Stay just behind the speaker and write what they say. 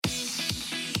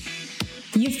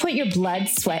You've put your blood,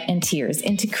 sweat, and tears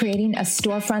into creating a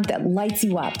storefront that lights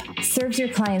you up, serves your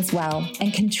clients well,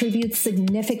 and contributes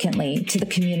significantly to the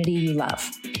community you love.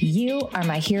 You are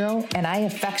my hero, and I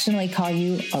affectionately call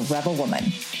you a rebel woman.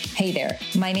 Hey there,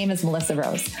 my name is Melissa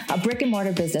Rose, a brick and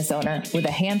mortar business owner with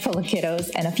a handful of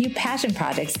kiddos and a few passion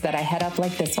projects that I head up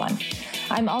like this one.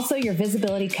 I'm also your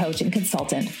visibility coach and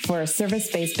consultant for a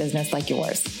service-based business like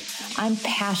yours. I'm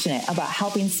passionate about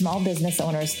helping small business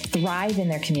owners thrive in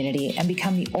their community and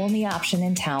become the only option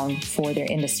in town for their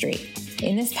industry.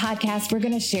 In this podcast, we're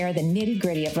going to share the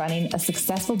nitty-gritty of running a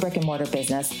successful brick and mortar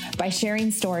business by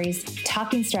sharing stories,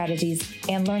 talking strategies,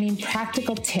 and learning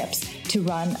practical tips to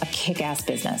run a kick-ass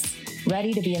business.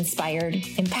 Ready to be inspired,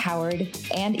 empowered,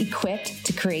 and equipped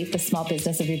to create the small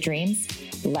business of your dreams?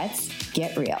 Let's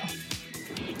get real.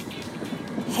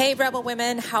 Hey, Rebel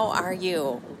Women, how are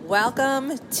you?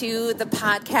 Welcome to the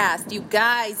podcast. You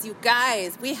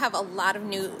guys, we have a lot of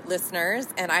new listeners,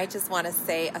 and I just want to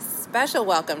say a special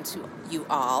welcome to you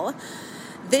all.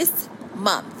 This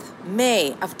month,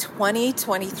 May of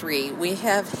 2023, we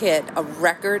have hit a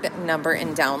record number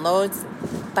in downloads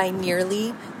by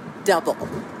nearly double.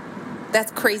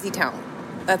 That's crazy town.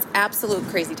 That's absolute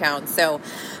crazy town. So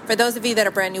for those of you that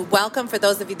are brand new, welcome. For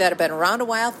those of you that have been around a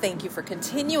while, thank you for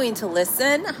continuing to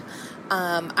listen.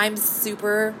 I'm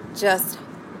super just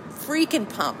freaking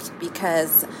pumped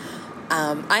because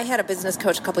I had a business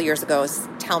coach a couple years ago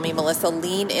tell me, Melissa,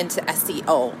 lean into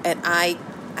SEO. And I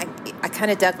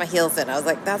kind of dug my heels in. I was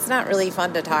like, that's not really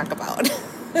fun to talk about.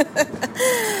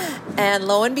 And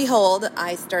lo and behold,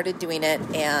 I started doing it,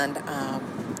 and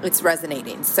it's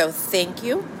resonating. So thank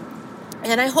you.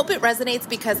 And I hope it resonates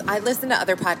because I listen to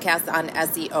other podcasts on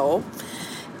SEO,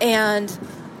 and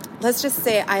let's just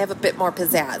say I have a bit more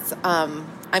pizzazz. I'm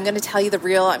going to tell you the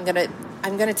real. I'm going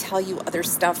to tell you other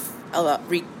stuff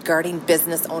regarding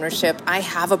business ownership. I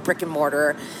have a brick and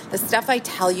mortar. The stuff I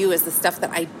tell you is the stuff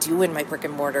that I do in my brick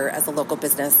and mortar as a local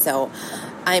business. So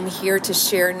I'm here to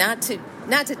share, not to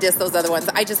diss those other ones.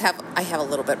 I have a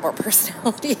little bit more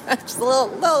personality. I'm just a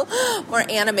little more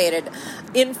animated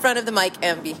in front of the mic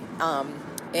and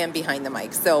behind the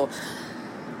mic. So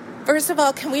first of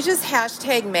all, can we just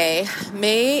hashtag May?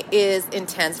 May is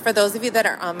intense. For those of you that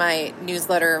are on my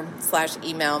newsletter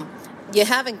 /email, you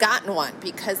haven't gotten one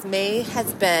because May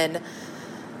has been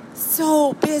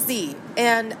so busy,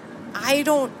 and I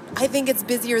think it's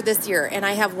busier this year, and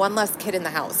I have one less kid in the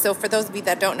house. So for those of you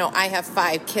that don't know, I have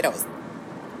 5 kiddos,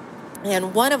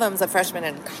 and one of them's a freshman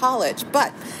in college,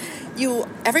 but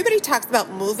everybody talks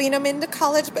about moving them into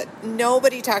college, but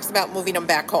nobody talks about moving them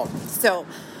back home. So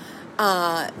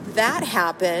that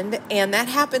happened, and that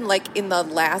happened like in the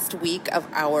last week of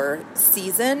our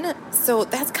season. So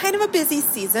that's kind of a busy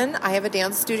season. I have a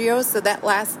dance studio, so that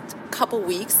last couple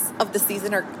weeks of the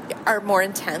season are more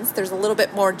intense. There's a little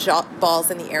bit more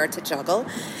balls in the air to juggle.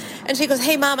 And she goes,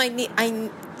 "Hey, Mom,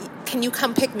 can you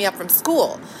come pick me up from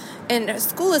school?" And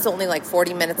school is only like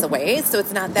 40 minutes away, so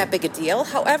it's not that big a deal.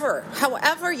 However,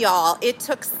 y'all, it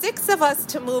took 6 of us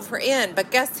to move her in, but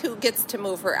guess who gets to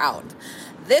move her out?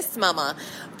 This mama,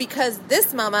 because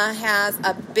this mama has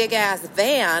a big ass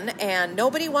van, and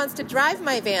nobody wants to drive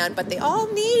my van, but they all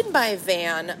need my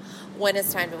van when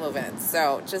it's time to move in.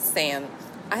 So just saying,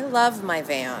 I love my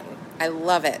van. I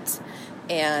love it.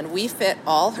 And we fit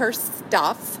all her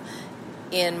stuff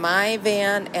in my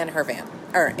van and her van,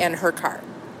 and her car.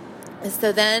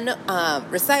 So then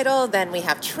recital, then we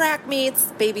have track meets.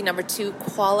 Baby number 2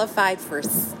 qualified for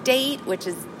state, which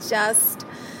is just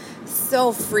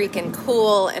so freaking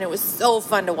cool. And it was so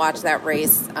fun to watch that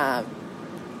race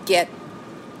get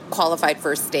qualified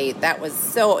for state. That was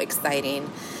so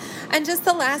exciting. And just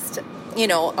the last,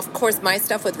 of course, my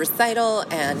stuff with recital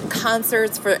and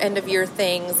concerts for end of year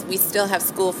things. We still have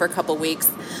school for a couple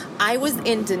weeks. I was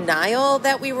in denial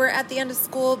that we were at the end of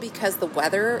school because the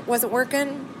weather wasn't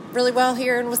working really well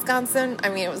here in Wisconsin. I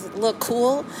mean, it was a little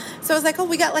cool. So I was like,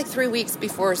 we got like 3 weeks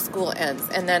before school ends.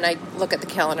 And then I look at the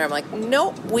calendar. I'm like,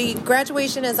 nope,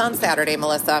 graduation is on Saturday,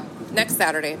 Melissa, next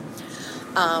Saturday.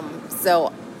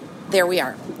 So there we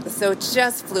are. So it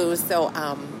just flew. So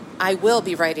I will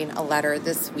be writing a letter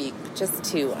this week just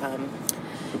to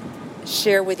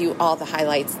share with you all the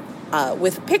highlights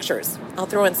with pictures. I'll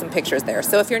throw in some pictures there.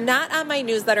 So if you're not on my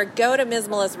newsletter, go to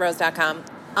MsMelissaRose.com.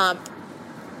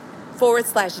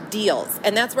 /deals,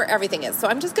 and that's where everything is. So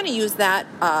I'm just going to use that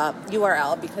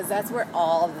URL because that's where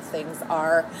all of the things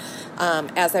are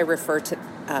as I refer to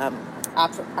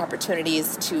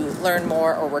opportunities to learn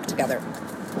more or work together.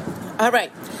 All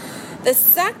right. The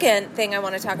second thing I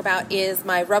want to talk about is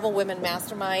my Rebel Women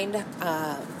Mastermind.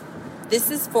 This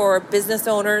is for business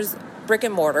owners, brick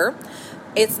and mortar,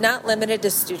 it's not limited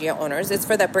to studio owners. It's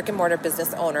for that brick and mortar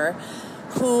business owner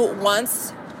who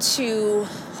wants to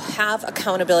have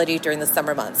accountability during the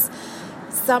summer months.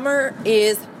 Summer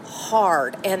is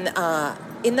hard, and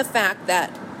in the fact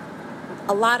that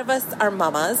a lot of us are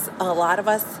mamas, a lot of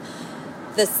us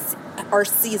are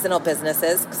seasonal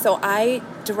businesses. So I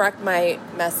direct my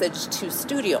message to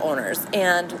studio owners.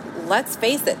 And let's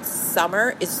face it,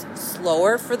 summer is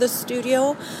slower for the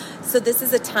studio. So this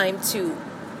is a time to,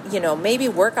 maybe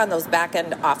work on those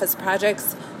back-end office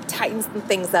projects, tighten some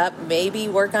things up, maybe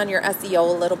work on your SEO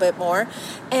a little bit more.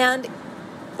 And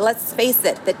let's face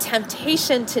it, the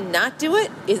temptation to not do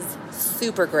it is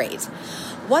super great.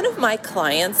 One of my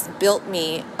clients built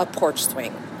me a porch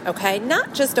swing, okay?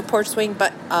 Not just a porch swing,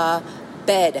 but a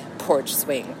bed porch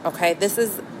swing, okay? This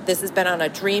has been on a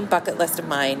dream bucket list of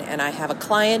mine, and I have a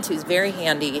client who's very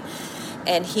handy,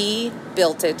 and he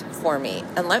built it for me.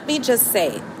 And let me just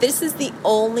say, this is the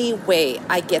only way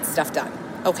I get stuff done,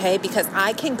 okay? Because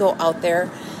I can go out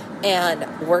there and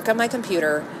work on my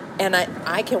computer, and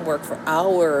I can work for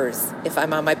hours if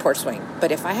I'm on my porch swing.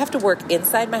 But if I have to work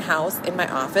inside my house, in my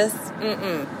office,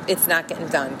 it's not getting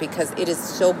done because it is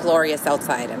so glorious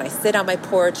outside. And I sit on my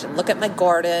porch and look at my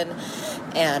garden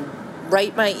and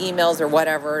write my emails or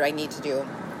whatever I need to do.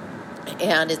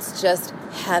 And it's just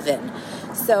heaven.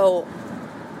 So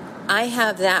I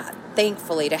have that,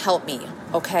 thankfully, to help me,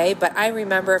 okay? But I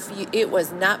remember it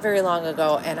was not very long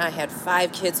ago, and I had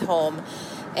 5 kids home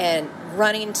and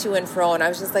running to and fro, and I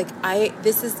was just like,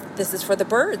 this is for the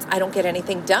birds. I don't get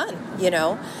anything done,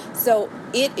 So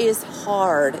it is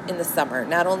hard in the summer.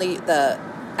 Not only the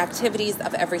activities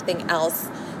of everything else,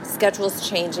 schedules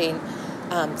changing,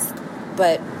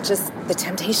 but just the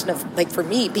temptation of, like, for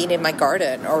me, being in my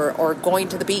garden or going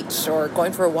to the beach or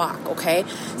going for a walk, okay?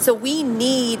 So we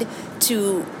need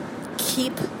to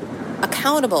keep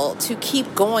accountable, to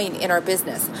keep going in our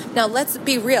business. Now, let's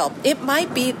be real. It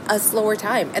might be a slower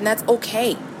time, and that's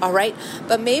okay, all right?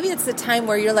 But maybe it's the time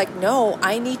where you're like, no,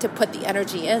 I need to put the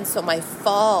energy in so my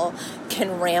fall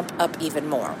can ramp up even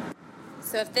more.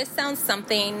 So if this sounds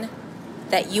something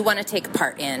that you want to take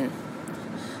part in,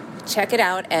 check it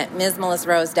out at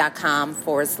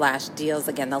MsMelissaRose.com/deals.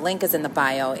 Again, the link is in the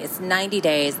bio. It's 90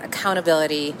 days,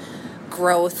 accountability,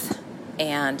 growth,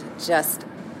 and just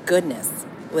goodness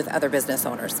with other business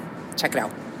owners. Check it out.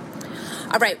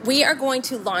 All right, we are going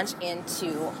to launch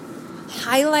into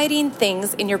highlighting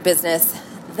things in your business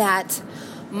that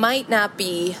might not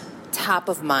be top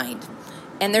of mind.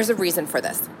 And there's a reason for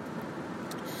this.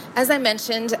 As I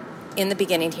mentioned in the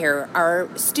beginning here, our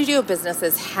studio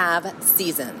businesses have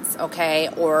seasons, okay,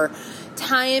 or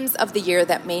times of the year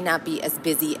that may not be as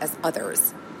busy as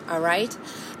others, all right?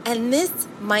 And this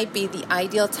might be the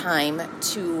ideal time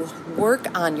to work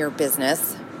on your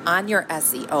business, on your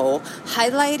SEO,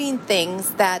 highlighting things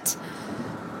that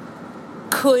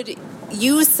could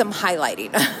use some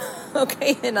highlighting,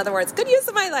 okay? In other words, could use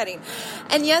some highlighting.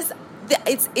 And yes,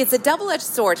 it's a double-edged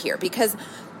sword here because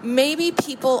maybe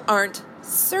people aren't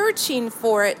searching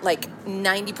for it like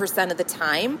 90% of the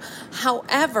time.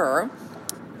 However,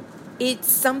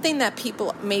 it's something that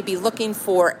people may be looking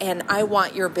for, and I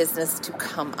want your business to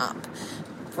come up.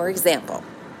 For example,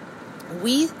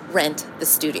 we rent the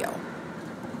studio,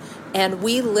 and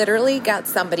we literally got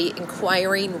somebody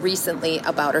inquiring recently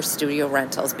about our studio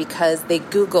rentals because they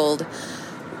Googled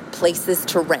places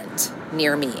to rent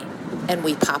near me, and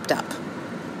we popped up.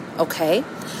 Okay?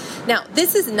 Now,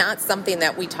 this is not something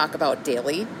that we talk about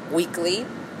daily, weekly,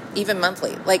 even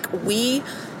monthly. Like, we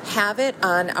have it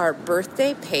on our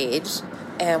birthday page,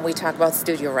 and we talk about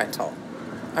studio rental.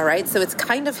 All right? So it's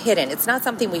kind of hidden. It's not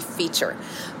something we feature.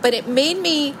 But it made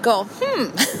me go,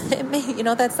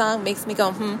 that song makes me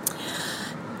go,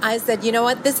 I said, you know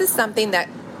what? This is something that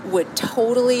would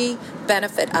totally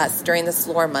benefit us during the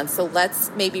slower months. So let's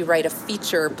maybe write a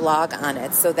feature blog on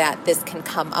it so that this can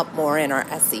come up more in our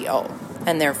SEO.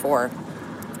 And therefore,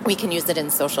 we can use it in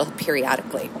social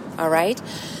periodically. All right?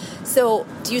 So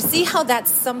do you see how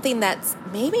that's something that's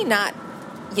maybe not,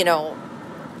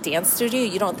 dance studio?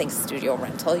 You don't think studio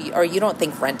rental, or you don't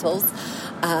think rentals.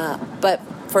 But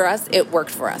for us, it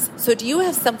worked for us. So do you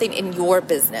have something in your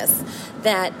business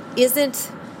that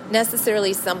isn't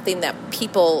necessarily something that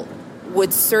people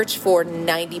would search for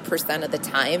 90% of the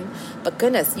time? But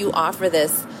goodness, you offer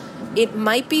this. It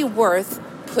might be worth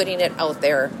putting it out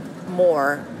there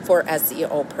more for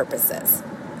SEO purposes.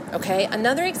 Okay,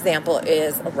 another example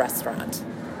is a restaurant.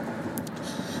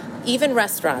 Even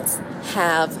restaurants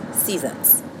have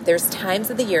seasons. there's times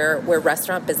of the year where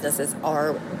restaurant businesses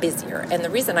are busier. And the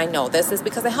reason I know this is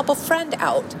because I help a friend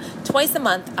out. Twice a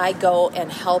month, I go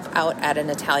and help out at an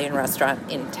Italian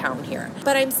restaurant in town here.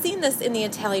 But I'm seeing this in the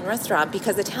Italian restaurant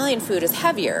because Italian food is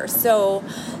heavier. So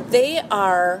they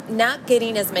are not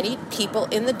getting as many people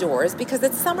in the doors because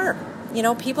it's summer. You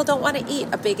know, people don't want to eat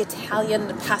a big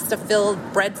Italian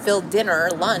pasta-filled, bread-filled dinner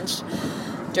or lunch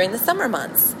during the summer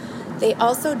months. They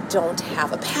also don't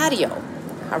have a patio,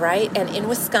 all right? And in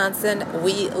Wisconsin,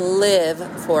 we live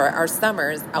for our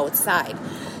summers outside.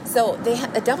 So they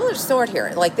have a double-edged sword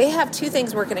here. Like, they have two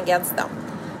things working against them.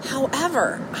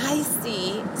 However, I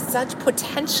see such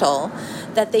potential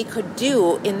that they could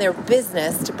do in their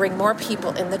business to bring more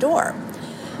people in the door.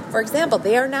 For example,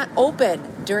 they are not open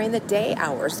during the day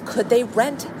hours. Could they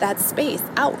rent that space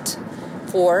out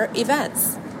for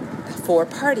events, for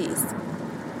parties?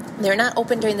 They're not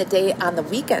open during the day on the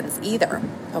weekends either,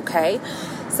 okay?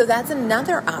 So that's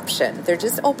another option. They're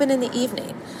just open in the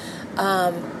evening.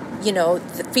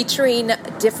 Featuring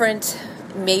different,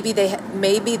 maybe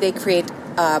they create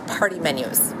party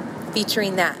menus,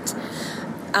 featuring that.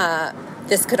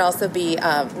 This could also be,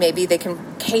 maybe they can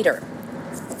cater,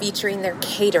 featuring their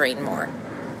catering more,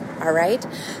 all right?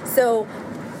 So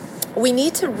we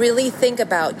need to really think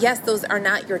about, yes, those are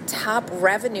not your top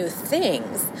revenue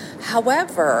things.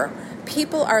 However,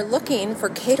 people are looking for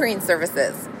catering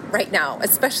services right now,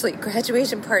 especially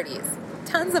graduation parties.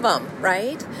 Tons of them,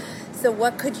 right? So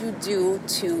what could you do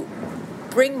to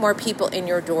bring more people in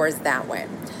your doors that way?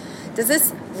 Does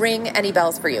this ring any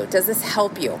bells for you? Does this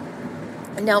help you?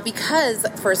 Now, because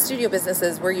for studio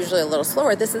businesses, we're usually a little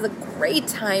slower, this is a great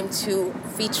time to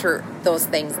feature those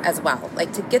things as well.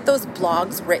 Like to get those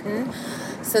blogs written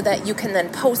so that you can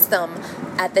then post them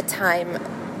at the time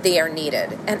they are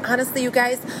needed. And honestly, you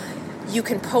guys, you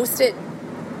can post it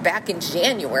back in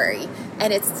January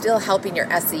and it's still helping your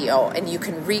SEO, and you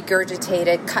can regurgitate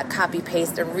it, cut, copy,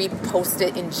 paste, and repost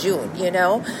it in June, you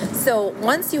know? So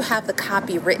once you have the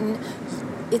copy written,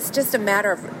 it's just a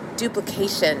matter of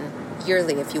duplication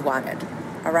yearly if you wanted,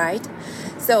 all right?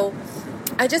 So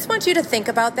I just want you to think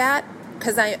about that,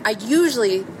 because I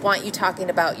usually want you talking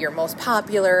about your most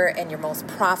popular and your most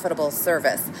profitable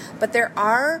service. But there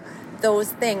are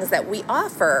those things that we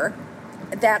offer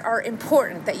that are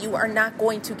important that you are not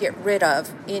going to get rid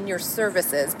of in your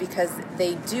services, because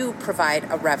they do provide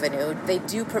a revenue, they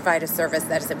do provide a service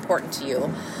that is important to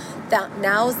you. That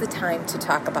now's the time to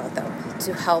talk about them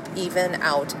to help even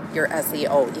out your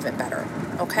SEO even better,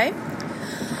 okay?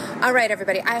 All right,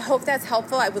 everybody, I hope that's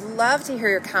helpful. I would love to hear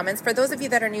your comments. For those of you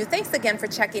that are new, thanks again for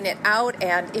checking it out.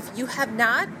 And if you have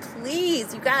not,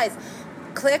 please, you guys,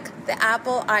 click the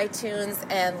Apple iTunes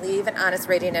and leave an honest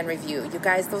rating and review. You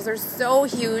guys, those are so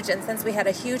huge. And since we had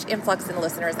a huge influx in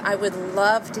listeners, I would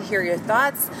love to hear your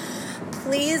thoughts.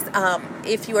 Please,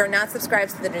 if you are not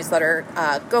subscribed to the newsletter,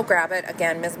 go grab it.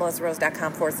 Again,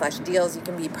 MsMelissaRose.com/deals. You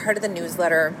can be part of the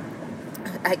newsletter.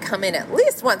 I come in at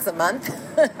least once a month.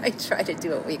 I try to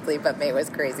do it weekly, but May was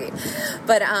crazy.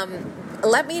 But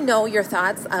let me know your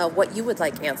thoughts, what you would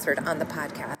like answered on the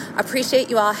podcast. Appreciate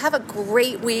you all. Have a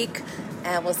great week,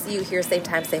 and we'll see you here same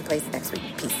time, same place next week.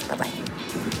 Peace. Bye-bye.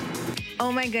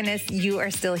 Oh my goodness, you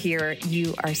are still here.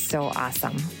 You are so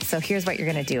awesome. So here's what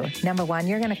you're going to do. Number one,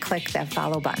 you're going to click that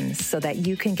follow button so that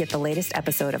you can get the latest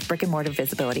episode of Brick and Mortar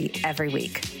Visibility every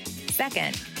week.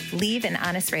 Second, leave an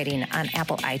honest rating on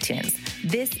Apple iTunes.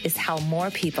 This is how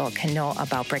more people can know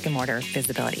about brick and mortar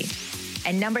visibility.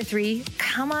 And number three,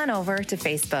 come on over to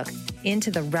Facebook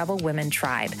into the Rebel Women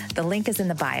Tribe. The link is in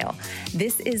the bio.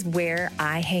 This is where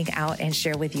I hang out and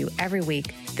share with you every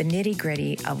week the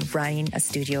nitty-gritty of running a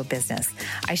studio business.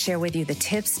 I share with you the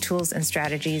tips, tools, and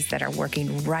strategies that are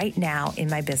working right now in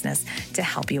my business to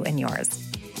help you in yours.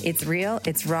 It's real,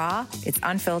 it's raw, it's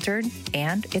unfiltered,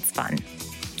 and it's fun.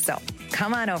 So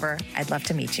come on over. I'd love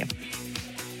to meet you.